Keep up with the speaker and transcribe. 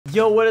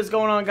Yo, what is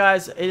going on,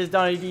 guys? It is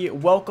Donnie D.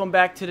 Welcome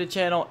back to the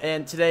channel,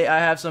 and today I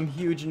have some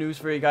huge news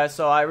for you guys.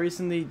 So I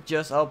recently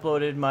just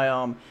uploaded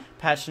my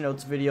patch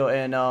notes video,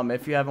 and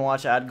if you haven't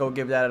watched it, I'd go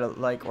give that a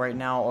like right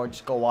now, or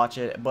just go watch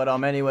it. But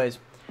anyways,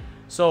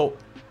 so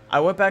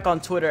I went back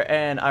on Twitter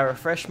and I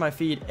refreshed my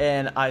feed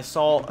and I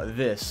saw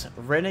this: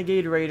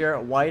 Renegade Raider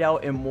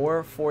whiteout and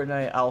more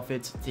Fortnite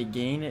outfits to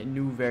gain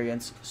new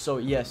variants. So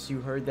yes,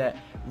 you heard that,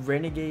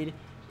 Renegade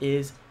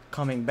is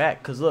coming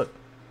back. Cause look,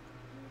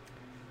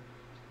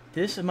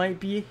 this might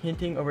be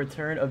hinting a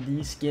return of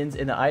these skins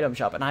in the item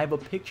shop, and I have a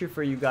picture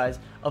for you guys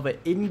of an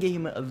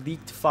in-game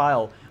leaked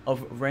file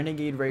of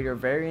Renegade Raider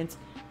variants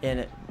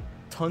and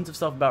tons of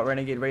stuff about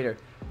Renegade Raider.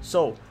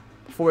 So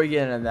before we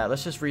get into that,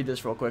 let's just read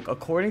this real quick.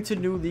 According to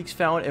new leaks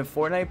found in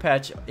Fortnite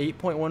patch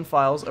 8.1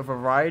 files, a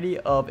variety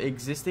of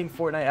existing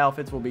Fortnite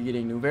outfits will be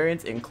getting new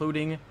variants,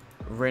 including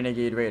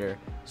Renegade Raider.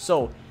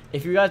 So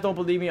if you guys don't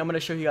believe me, I'm going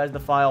to show you guys the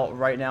file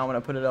right now. I'm going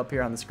to put it up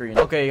here on the screen.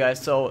 Okay,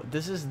 guys, so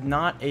this is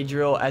not a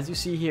drill. As you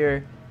see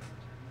here,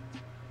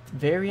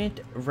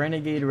 variant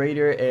Renegade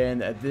Raider,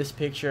 and this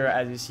picture,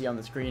 as you see on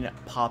the screen,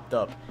 popped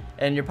up.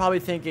 And you're probably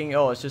thinking,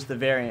 oh, it's just the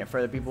variant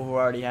for the people who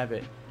already have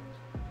it.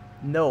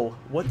 No,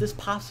 what this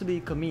possibly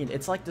could mean,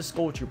 it's like the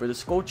Skull Trooper. The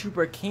Skull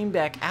Trooper came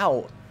back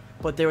out,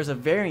 but there was a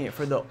variant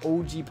for the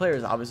OG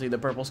players, obviously the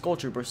purple Skull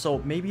Trooper. So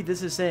maybe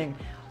this is saying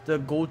the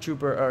Gold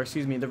Trooper, or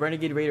excuse me, the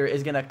Renegade Raider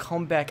is gonna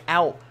come back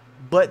out,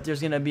 but there's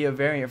gonna be a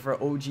variant for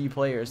OG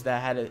players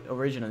that had it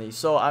originally.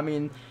 So I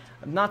mean,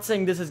 I'm not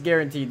saying this is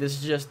guaranteed. This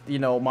is just, you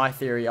know, my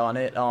theory on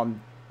it.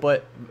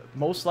 But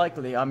most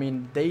likely, I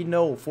mean, they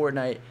know,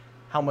 Fortnite,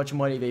 how much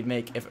money they'd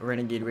make if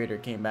Renegade Raider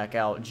came back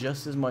out,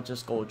 just as much as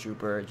Skull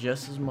Trooper,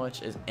 just as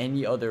much as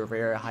any other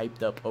rare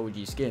hyped up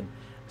OG skin.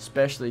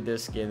 Especially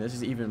this skin. This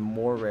is even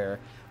more rare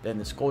than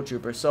the Skull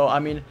Trooper. So I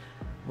mean,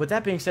 with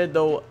that being said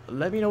though,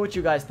 let me know what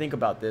you guys think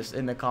about this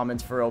in the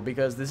comments for real,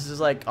 because this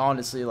is like,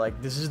 honestly,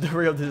 like, this is the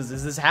real, this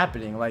is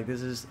happening. Like,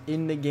 this is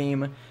in the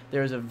game.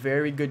 There's a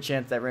very good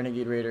chance that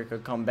Renegade Raider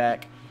could come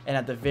back, and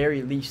at the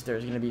very least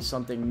there's going to be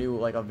something new,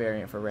 like a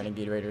variant for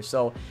Renegade Raider.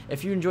 So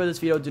if you enjoyed this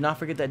video, do not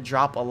forget to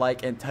drop a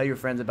like and tell your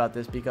friends about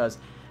this, because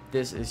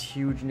this is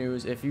huge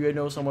news. If you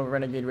know someone with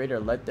Renegade Raider,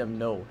 let them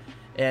know.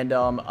 And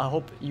I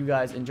hope you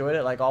guys enjoyed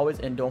it, like always,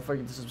 and don't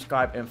forget to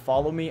subscribe and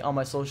follow me on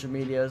my social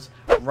medias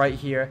right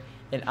here,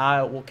 and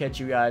I will catch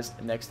you guys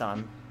next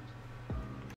time.